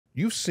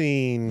You've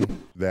seen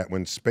that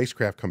when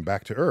spacecraft come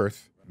back to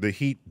Earth, the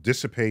heat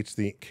dissipates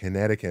the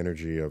kinetic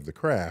energy of the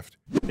craft.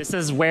 This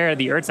is where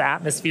the Earth's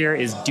atmosphere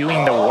is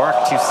doing the work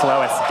to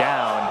slow us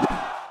down.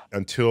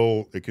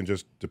 Until it can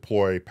just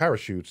deploy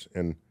parachutes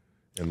and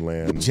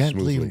land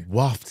gently smoothly.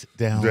 waft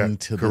down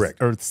to the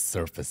Earth's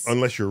surface.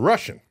 Unless you're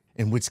Russian.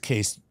 In which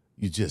case,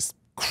 you just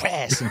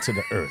crash into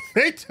the Earth.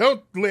 They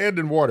don't land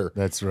in water.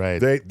 That's right.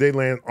 They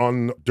land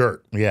on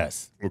dirt.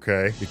 Yes.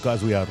 Okay.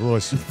 Because we are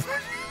Russian.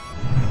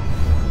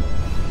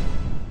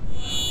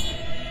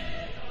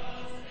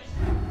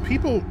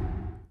 People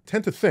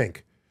tend to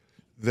think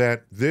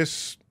that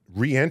this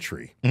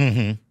re-entry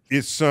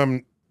is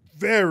some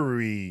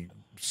very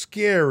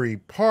scary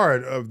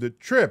part of the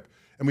trip.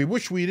 And we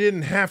wish we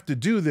didn't have to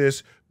do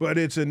this, but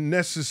it's a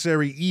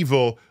necessary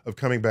evil of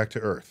coming back to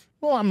Earth.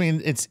 Well, I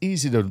mean, it's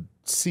easy to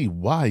see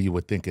why you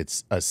would think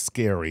it's a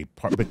scary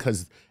part,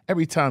 because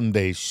every time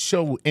they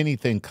show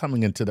anything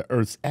coming into the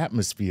Earth's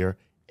atmosphere,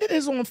 it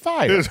is on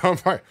fire. It is on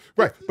fire.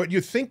 Right. But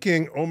you're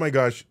thinking, oh my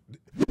gosh,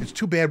 it's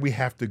too bad we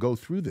have to go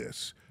through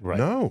this. Right.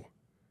 No,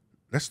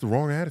 that's the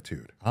wrong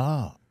attitude.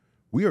 Ah.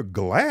 We are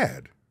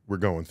glad we're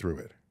going through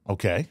it.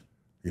 Okay.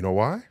 You know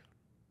why?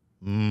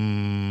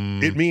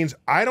 It means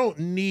I don't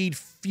need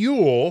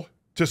fuel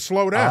to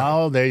slow down.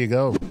 Oh, there you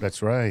go.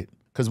 That's right.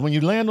 Because when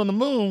you land on the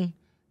moon,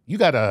 you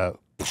got to...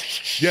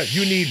 Yeah,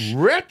 you need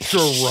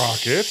retro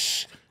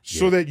rockets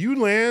so that you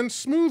land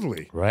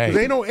smoothly. Right.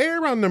 There ain't no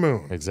air on the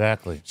moon.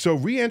 Exactly. So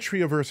re-entry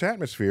of Earth's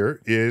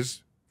atmosphere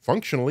is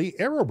functionally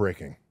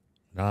aerobraking.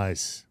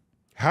 Nice.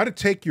 How to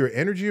take your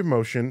energy of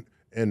motion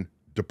and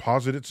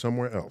deposit it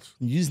somewhere else.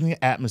 Using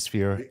the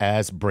atmosphere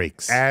as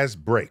brakes. As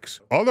brakes.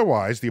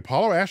 Otherwise, the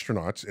Apollo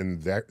astronauts, in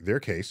their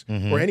case,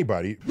 or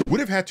anybody, would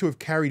have had to have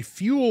carried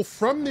fuel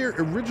from their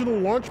original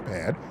launch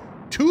pad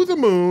to the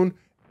moon,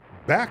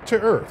 back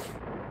to Earth,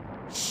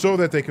 so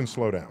that they can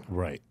slow down.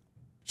 Right.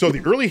 So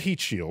the early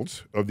heat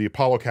shields of the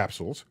Apollo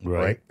capsules,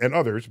 right, and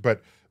others,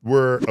 but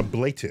were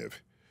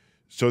ablative.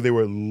 So they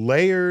were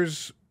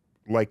layers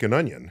like an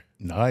onion.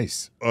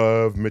 Nice.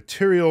 Of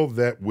material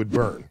that would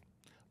burn.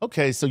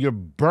 Okay, so you're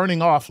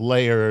burning off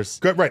layers.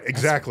 Good, right,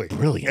 exactly.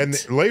 That's brilliant. And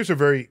the layers are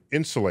very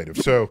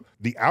insulative. So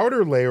the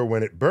outer layer,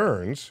 when it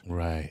burns,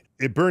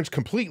 it burns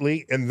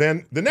completely, and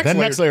then the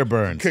next layer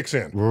burns. Kicks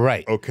in.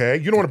 Right. Okay?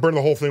 You don't want to burn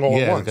the whole thing all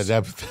at once.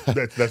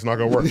 That's not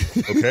going to work.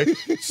 Okay?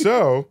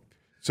 So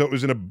it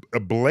was an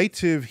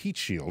ablative heat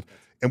shield.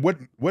 And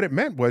what it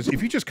meant was,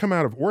 if you just come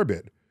out of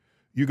orbit,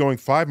 you're going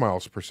 5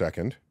 miles per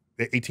second,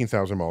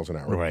 18,000 miles an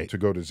hour to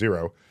go to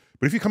zero.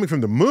 But if you're coming from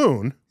the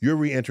moon, you're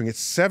re-entering at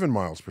 7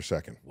 miles per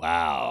second.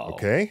 Wow.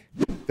 Okay?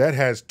 That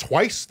has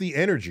twice the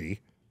energy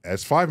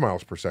as 5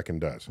 miles per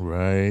second does.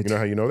 Right. You know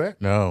how you know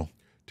that? No.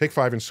 Take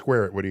 5 and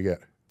square it, what do you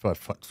get?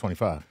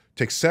 25.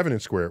 Take 7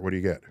 and square it, what do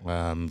you get?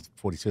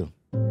 42.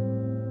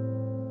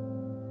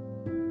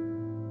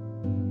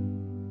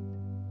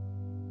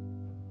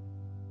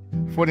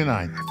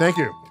 $49. Thank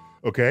you.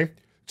 Okay?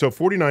 So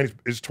 49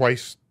 is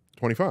twice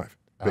 25,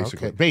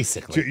 basically. Okay.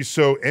 Basically.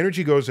 So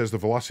energy goes as the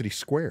velocity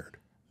squared.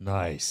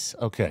 Nice.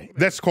 Okay.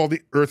 That's called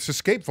the Earth's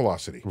escape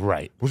velocity.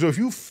 Right. So if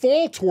you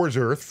fall towards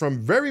Earth from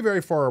very,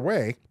 very far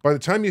away, by the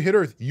time you hit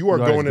Earth, you are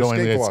going to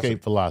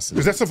escape velocity.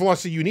 Because that's the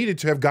velocity you needed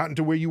to have gotten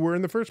to where you were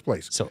in the first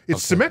place. So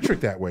it's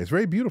symmetric that way. It's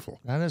very beautiful.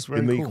 That is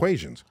very cool. In the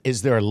equations.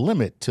 Is there a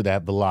limit to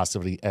that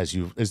velocity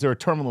is there a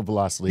terminal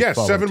velocity? Yeah,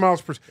 7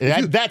 miles per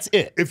second. That's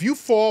it. If you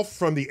fall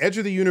from the edge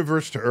of the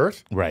universe to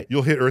Earth,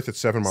 you'll hit Earth at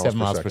 7 miles per second. 7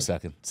 miles per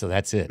second. So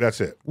that's it. That's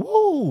it.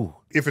 Woo!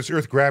 If it's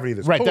Earth gravity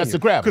that's pulling that's the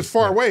gravity. Because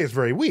far away is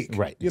very weak.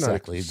 Right,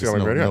 exactly. It's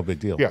no big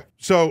deal. Yeah.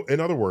 So in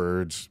other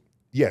words,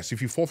 yes,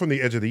 if you fall from the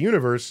edge of the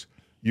universe,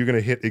 you're going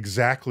to hit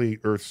exactly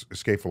Earth's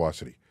escape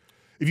velocity.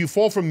 If you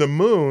fall from the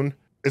moon,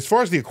 as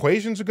far as the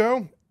equations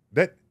go,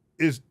 that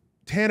is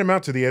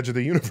tantamount to the edge of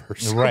the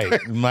universe. Right.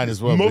 Okay? Might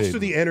as well Most of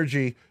the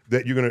energy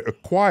that you're going to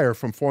acquire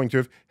from falling to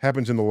Earth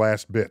happens in the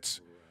last bits,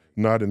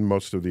 not in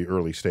most of the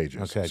early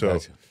stages. Okay, so,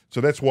 gotcha.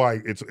 So that's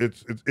why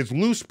it's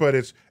loose, but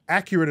it's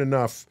accurate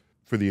enough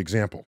for the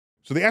example.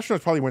 So the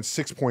astronauts probably went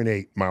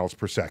 6.8 miles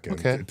per second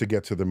to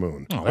get to the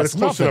moon. Oh, but it's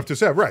close enough to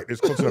 7. Right,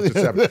 it's close enough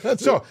to 7.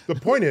 So the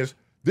point is,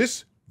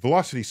 this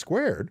velocity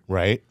squared,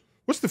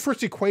 what's the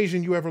first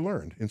equation you ever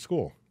learned in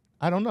school?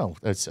 I don't know.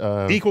 It's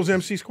equals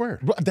mc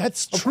squared.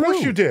 That's true. Of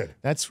course you did.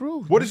 That's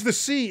true. What is the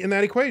c in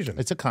that equation?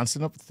 It's a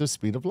constant of the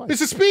speed of light.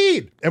 It's the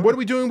speed. And what are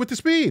we doing with the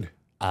speed?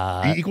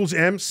 E equals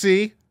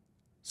mc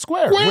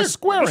squared. We're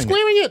squaring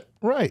it.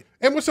 Right.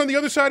 And what's on the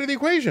other side of the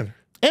equation?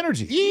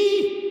 Energy.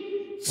 E.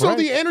 So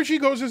the energy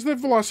goes as the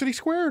velocity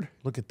squared.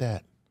 Look at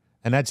that.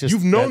 And that's just...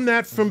 You've known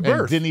that from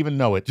birth. Didn't even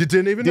know it. You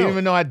didn't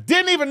even know. I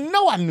didn't even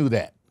know I knew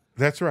that.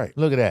 That's right.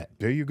 Look at that.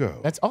 There you go.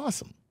 That's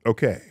awesome.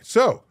 Okay.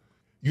 So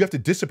you have to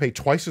dissipate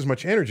twice as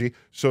much energy.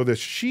 So the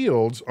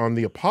shields on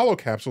the Apollo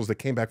capsules that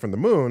came back from the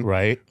moon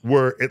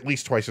were at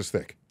least twice as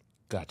thick.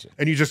 Gotcha.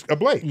 And you just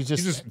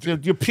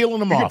ablate. You're peeling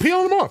them off. You're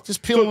peeling them off.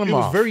 Just peeling them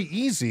off. It was very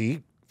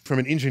easy from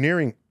an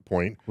engineering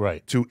point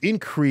Right. to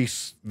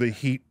increase the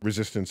heat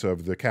resistance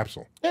of the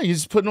capsule. Yeah, you're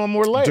just putting on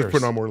more layers. Just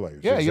putting on more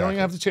layers. Yeah, exactly. you don't even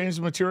have to change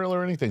the material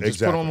or anything. Just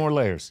Exactly. put on more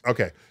layers.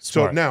 Okay.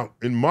 Smart. So now,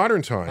 in modern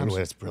By the times, way,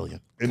 that's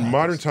brilliant. in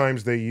modern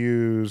times, they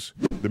use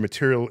the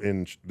material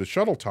in the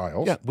shuttle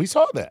tiles. Yeah, we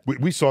saw that.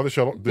 We saw the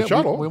shuttle.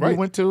 When right. we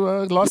went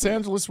to Los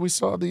Angeles, we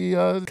saw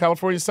the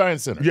California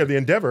Science Center. Yeah, the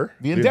Endeavor.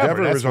 The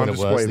Endeavor, that's is on what it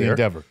display was, the there.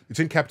 Endeavor. It's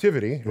in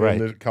captivity Right.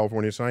 in the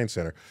California Science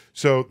Center.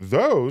 So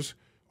those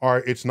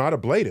are, it's not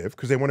ablative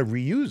because they want to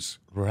reuse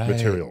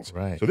materials.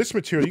 Right. So this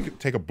material, you could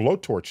take a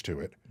blowtorch to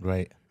it.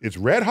 Right. It's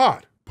red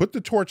hot. Put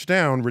the torch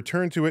down,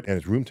 return to it, and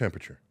it's room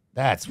temperature.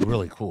 That's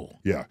really cool.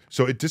 Yeah.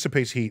 So it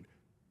dissipates heat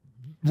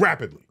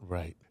rapidly.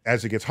 Right.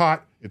 As it gets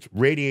hot, it's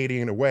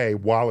radiating away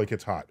while it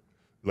gets hot,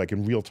 like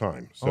in real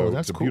time. So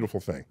that's it's a cool. beautiful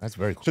thing. That's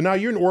very cool. So now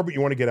you're in orbit,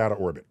 you want to get out of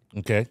orbit.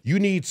 Okay. You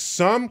need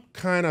some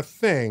kind of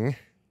thing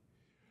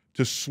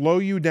to slow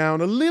you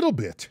down a little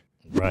bit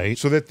Right.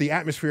 so that the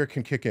atmosphere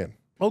can kick in.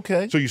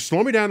 Okay. So you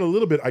slow me down a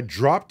little bit, I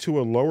drop to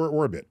a lower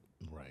orbit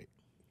Right.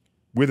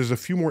 where there's a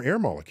few more air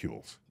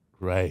molecules.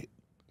 Right.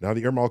 Now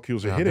the air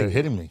molecules are Now hitting. they're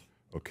hitting me.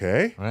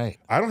 Okay. Right.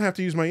 I don't have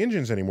to use my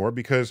engines anymore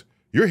because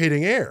you're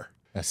hitting air.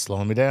 That's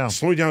slowing me down.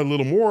 Slow you down a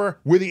little more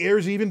where the air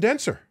is even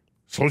denser.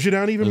 Slows you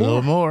down even A more.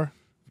 little more.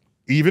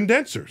 Even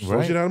denser. Slows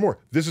Right. you down more.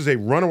 This is a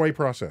runaway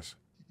process.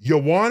 You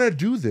want to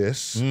do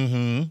this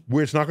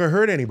where it's not going to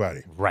hurt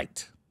anybody.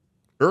 Right.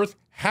 Earth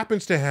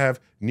happens to have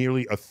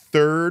nearly a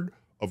third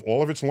of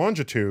all of its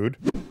longitude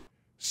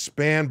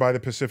spanned by the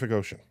Pacific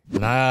Ocean.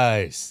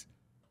 Nice.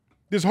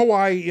 There's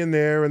Hawaii in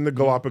there and the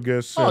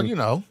Galapagos Oh, and you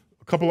know.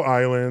 a couple of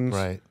islands.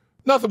 Right.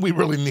 Nothing we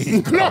really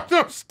need. No,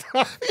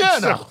 stop. Yeah,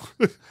 no.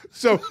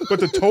 But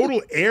the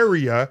total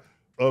area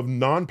of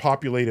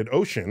non-populated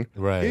ocean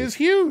Right. is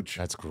huge.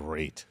 That's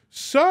great.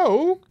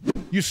 So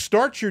you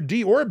start your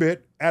deorbit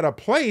at a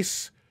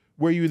place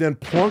where you then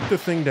plunk the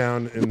thing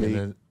down in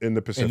the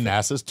In Pacific.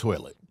 NASA's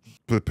toilet.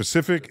 The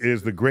Pacific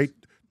is the great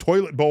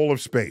toilet bowl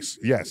of space.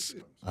 Yes.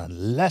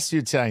 Unless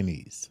you're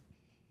Chinese.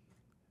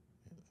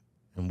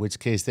 In which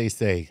case they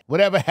say,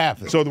 whatever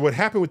happens. So what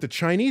happened with the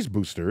Chinese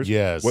boosters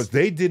Yes. was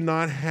they did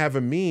not have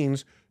a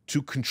means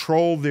to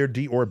control their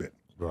deorbit.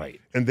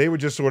 Right. And they were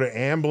just sort of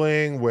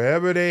ambling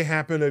wherever they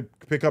happen to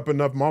pick up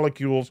enough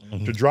molecules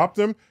to drop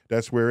them.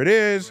 That's where it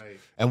is. Right.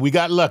 And we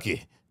got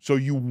lucky. So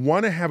you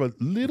want to have a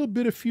little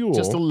bit of fuel.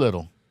 Just a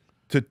little.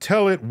 To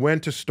tell it when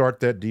to start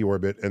that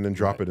deorbit and then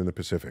drop it in the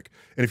Pacific.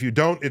 And if you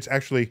don't, it's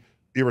actually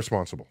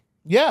irresponsible.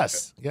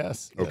 Yes.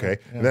 Yes. Okay.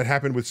 Yeah. And that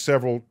happened with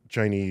several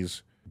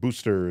Chinese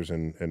boosters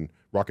and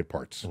rocket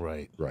parts.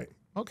 Right. Right.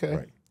 Okay.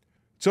 Right.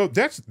 So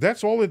that's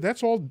all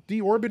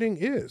deorbiting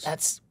is.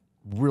 That's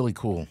really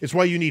cool. It's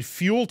why you need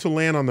fuel to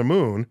land on the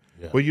moon,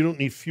 but you don't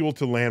need fuel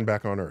to land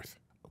back on Earth.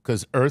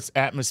 Because Earth's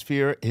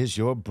atmosphere is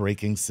your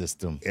braking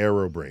system.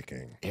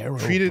 Aerobraking. Aerobraking.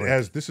 Treat it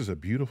as this is a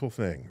beautiful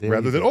thing, There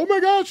rather you than, go. oh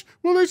my gosh,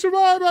 will they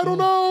survive? I don't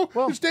know.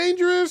 Well- It's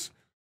dangerous.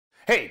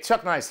 Hey,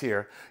 Chuck Nice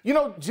here. You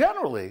know,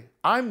 generally,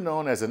 I'm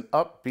known as an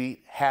upbeat,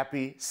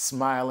 happy,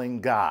 smiling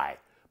guy,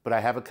 but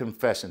I have a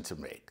confession to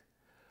make.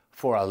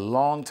 For a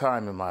long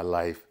time in my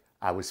life,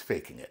 I was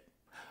faking it.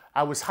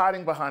 I was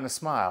hiding behind a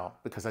smile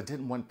because I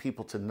didn't want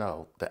people to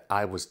know that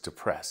I was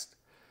depressed.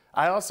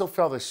 I also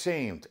felt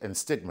ashamed and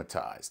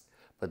stigmatized,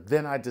 but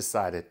then I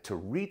decided to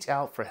reach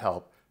out for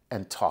help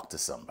and talk to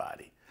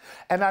somebody.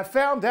 And I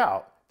found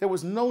out there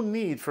was no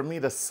need for me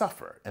to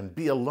suffer and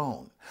be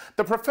alone.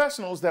 The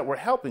professionals that were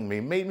helping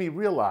me made me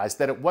realize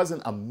that it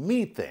wasn't a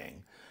me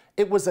thing,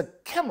 it was a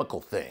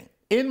chemical thing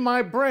in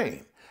my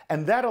brain.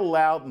 And that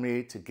allowed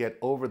me to get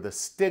over the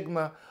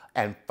stigma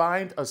and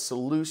find a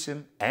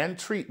solution and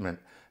treatment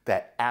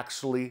that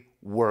actually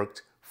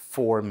worked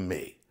for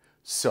me.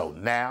 So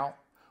now,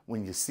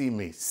 when you see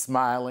me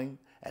smiling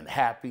and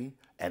happy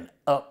and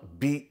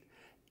upbeat,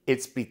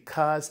 it's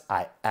because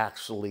I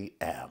actually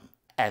am.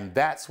 And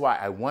that's why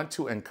I want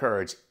to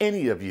encourage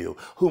any of you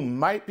who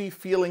might be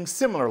feeling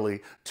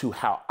similarly to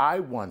how I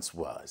once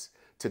was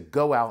to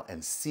go out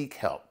and seek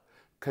help,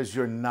 because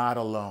you're not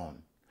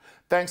alone.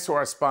 Thanks to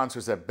our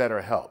sponsors at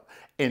BetterHelp,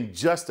 in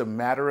just a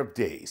matter of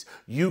days,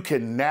 you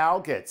can now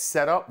get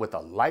set up with a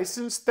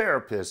licensed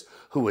therapist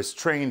who is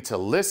trained to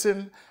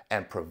listen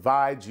and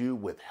provide you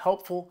with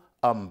helpful,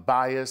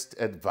 unbiased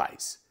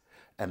advice.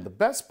 And the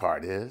best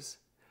part is,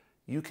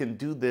 you can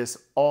do this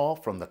all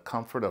from the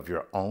comfort of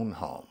your own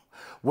home.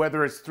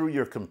 Whether it's through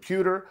your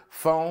computer,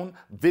 phone,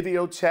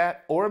 video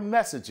chat, or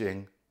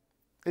messaging,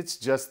 it's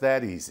just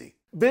that easy.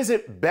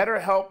 Visit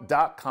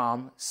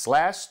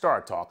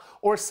betterhelp.com/StarTalk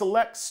or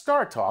select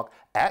StarTalk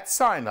at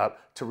sign up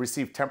to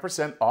receive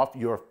 10% off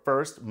your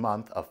first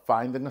month of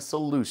finding a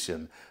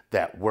solution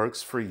that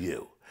works for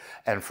you.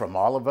 And from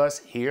all of us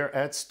here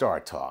at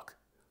StarTalk,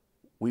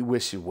 we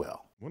wish you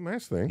well. One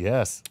last thing.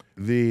 Yes.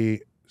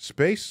 The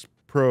space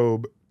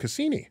probe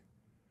Cassini,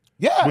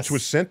 Yes. which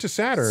was sent to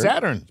Saturn.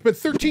 Saturn. Spent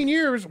 13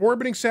 years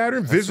orbiting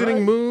Saturn, visiting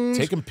right. moons,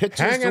 Taking pictures,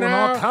 hanging doing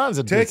all out, kinds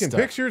of good taking stuff.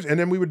 pictures, and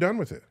then we were done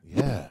with it.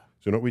 Yeah.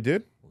 So you know what we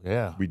did?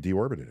 Yeah. We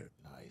deorbited it.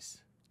 Nice.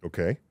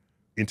 Okay,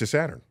 into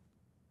Saturn.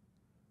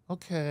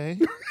 Okay.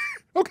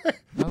 Okay,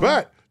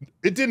 but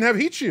It didn't have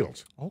heat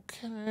shields.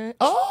 Okay.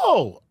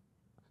 Oh,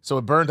 so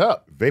it burned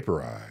up.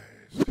 Vaporized.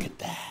 Look at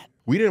that.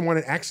 We didn't want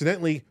it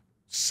accidentally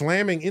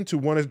slamming into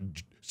one of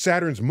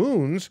Saturn's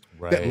moons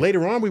that Right.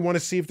 later on we want to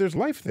see if there's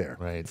life there.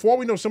 Right. For all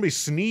we know, somebody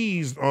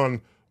sneezed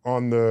on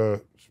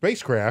the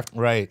spacecraft.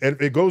 Right. And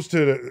it goes to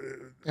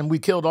the, And we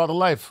killed all the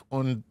life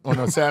on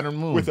a Saturn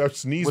moon. with our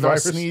sneeze With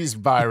virus. our sneeze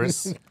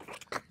virus.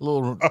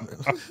 Little.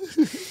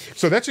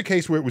 So that's a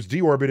case where it was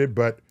deorbited,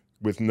 but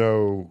with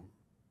no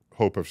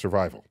hope of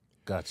survival.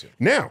 Gotcha.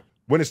 Now,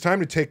 when it's time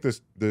to take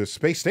the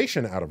space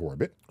station out of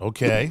orbit,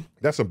 Okay.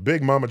 that's a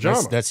big mama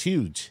jama. That's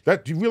huge. Do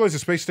you realize the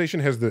space station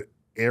has the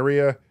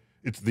area?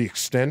 It's the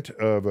extent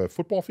of a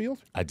football field.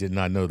 I did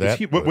not know that.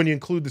 When you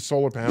include the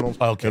solar panels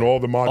Okay. and all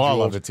the modules,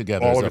 All of it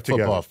together all is of a it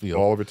together, football field.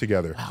 all of it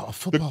together. Wow, a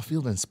football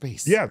field in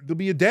space. Yeah, there'll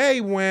be a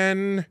day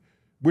when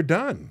we're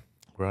done.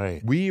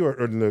 Right. We are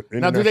in the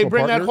Now, do they international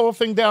bring that partner. whole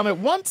thing down at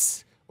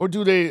once, or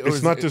do they? Or It's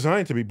is not it-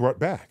 designed to be brought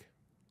back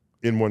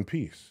in one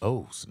piece.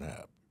 Oh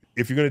snap!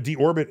 If you're going to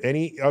deorbit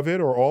any of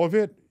it or all of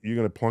it, you're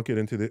going to plunk it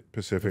into the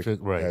Pacific,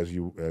 Right. as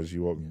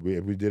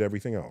we did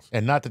everything else.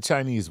 And not the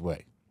Chinese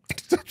way.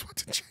 That's what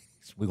the Chinese.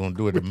 We're gonna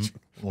do it.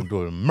 We're gonna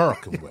do it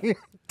American way.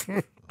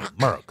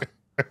 American.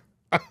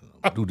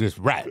 Do this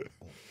right.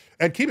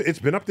 And keep it. It's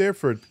been up there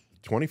for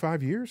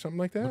 25 years, something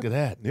like that. Look at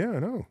that. Yeah, I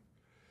know.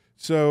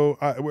 So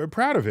we're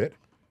proud of it.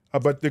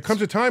 But there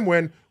comes a time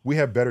when we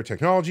have better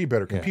technology,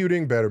 better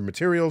computing, better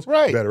materials,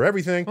 Right. better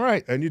everything,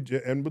 Right. and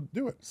we'll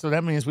do it. So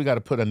that means we got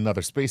to put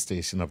another space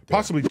station up there.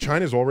 Possibly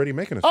China's already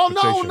making a Oh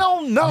space no, station.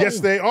 no, no.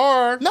 Yes, they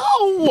are.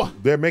 No.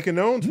 They're making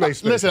their own space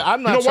station. listen,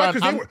 I'm not You know why? trying-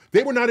 Because I'm-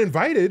 they were not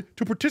invited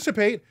to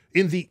participate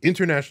in the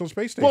International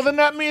Space Station. Well, then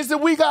that means that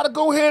we got to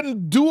go ahead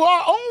and do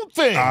our own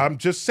thing. I'm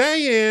just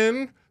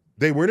saying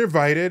they weren't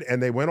invited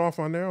and they went off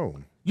on their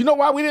own. You know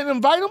why we didn't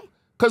invite them?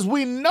 Because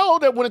we know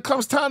that when it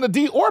comes time to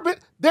deorbit,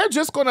 they're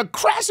just going to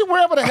crash it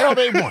wherever the hell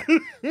they want.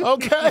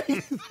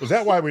 Okay? Was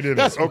that why we did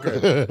it?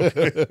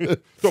 Okay.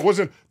 So it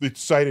wasn't the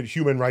cited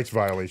human rights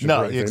violation.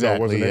 No, or anything. exactly.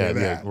 No, it wasn't yeah, any of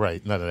that. yeah,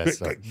 right. None of that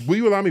stuff. Will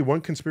you allow me one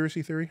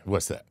conspiracy theory?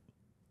 What's that?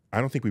 I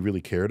don't think we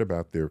really cared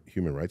about their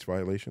human rights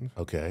violations.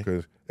 Okay.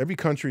 Because every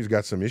country's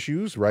got some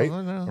issues, right?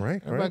 Oh, no. All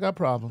right. Everybody got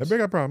problems.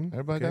 Everybody got problems.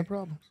 Everybody got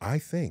problems. I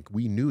think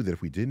we knew that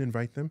if we didn't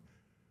invite them,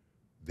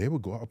 they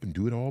would go up and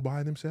do it all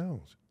by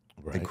themselves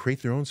Right. and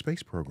create their own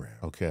space program.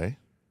 Okay.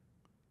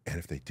 And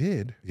if they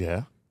did,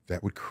 Yeah.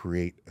 that would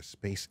create a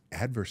space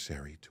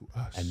adversary to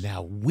us. And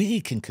now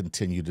we can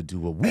continue to do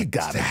what we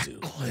got to do.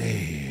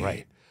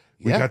 Right.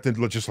 We Yeah. got the,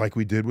 just like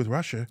we did with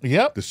Russia,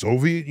 Yep. the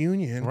Soviet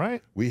Union.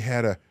 Right. We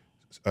had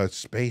a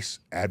space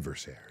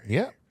adversary.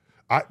 Yep.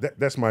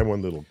 That's my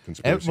one little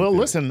conspiracy. Well, theory.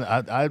 listen,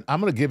 I'm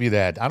going to give you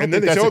that. I don't And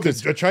then think they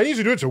that's say, oh, the Chinese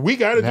are doing it, so we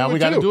got to do it now too. we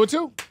got to do it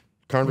too.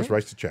 Congress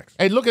writes the checks.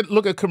 Hey, look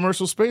at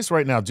commercial space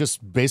right now.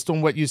 Just based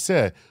on what you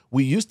said,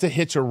 we used to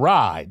hitch a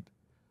ride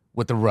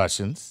with the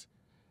Russians.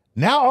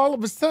 Now all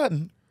of a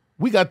sudden,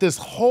 we got this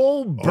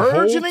whole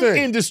burgeoning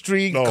thing.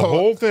 industry. The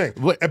whole thing.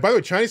 What- And by the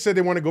way, China said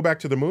they want to go back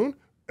to the moon,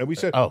 and we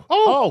said,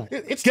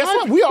 it's guess time.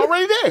 what? We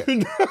already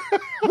there.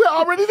 We're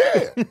already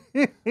there.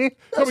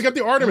 So we got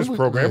the Artemis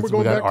program. We're going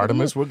we got back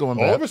Artemis. To the We're moon. going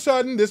All back. of a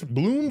sudden, this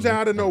blooms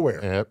out of nowhere.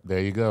 Yep, there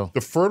you go.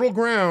 The fertile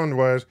ground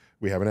was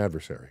we have an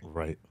adversary.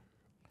 Right.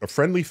 A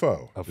friendly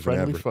foe. A is an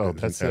friendly foe. is an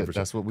That's it. adversary.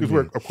 That's what we Because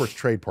we're, need. of course,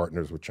 trade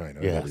partners with China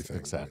and Yes, everything.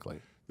 exactly.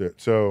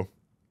 So,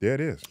 there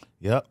it is.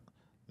 Yep.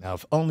 Now,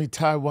 if only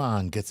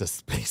Taiwan gets a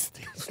space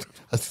station.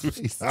 A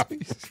space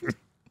station.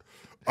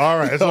 All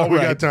right, that's all we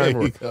right, got time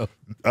there you for.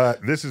 go.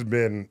 This has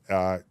been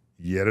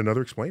yet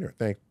another explainer.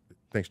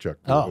 Thanks, Chuck.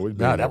 for Oh, always being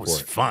no, here that was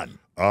for it. fun.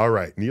 All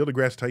right, Neil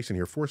deGrasse Tyson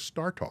here for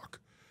StarTalk.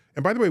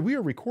 And by the way, we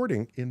are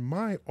recording in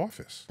my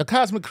office. A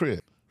cosmic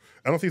crib.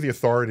 I don't think the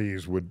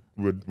authorities would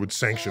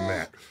sanction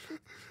that.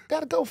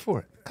 Got to go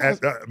for it.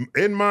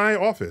 In my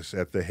office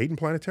at the Hayden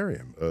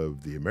Planetarium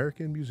of the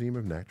American Museum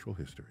of Natural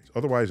Histories,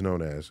 otherwise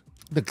known as...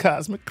 The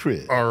cosmic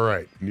crib. All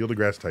right, Neil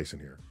deGrasse Tyson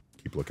here.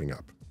 Keep looking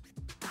up.